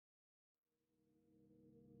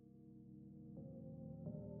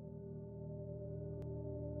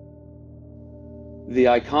The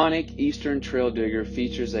iconic Eastern Traildigger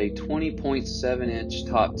features a 20.7-inch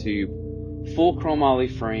top tube, full chromoly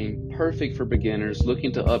frame, perfect for beginners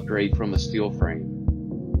looking to upgrade from a steel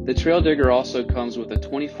frame. The Traildigger also comes with a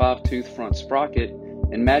 25-tooth front sprocket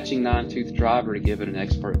and matching 9-tooth driver to give it an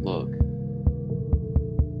expert look.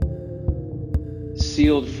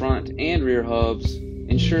 Sealed front and rear hubs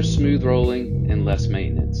ensure smooth rolling and less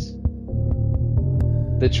maintenance.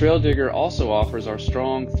 The Traildigger also offers our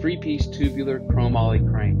strong 3-piece tubular chromoly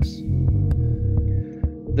cranks.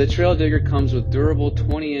 The Traildigger comes with durable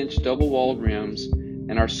 20-inch double-walled rims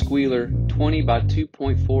and our Squealer 20 by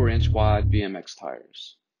 2.4-inch wide BMX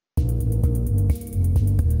tires.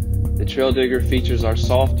 The Traildigger features our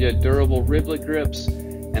soft yet durable riblet grips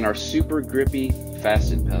and our super grippy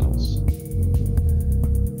Facet pedals.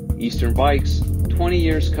 Eastern Bikes, 20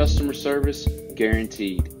 years customer service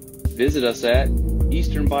guaranteed. Visit us at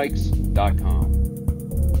easternbikes.com.